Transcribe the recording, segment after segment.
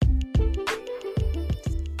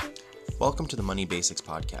Welcome to the Money Basics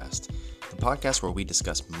Podcast, the podcast where we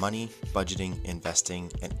discuss money, budgeting,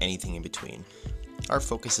 investing, and anything in between. Our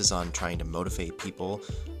focus is on trying to motivate people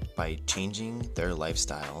by changing their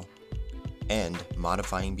lifestyle and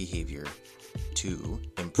modifying behavior to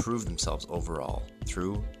improve themselves overall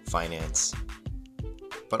through finance,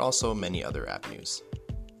 but also many other avenues.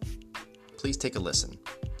 Please take a listen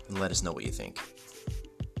and let us know what you think.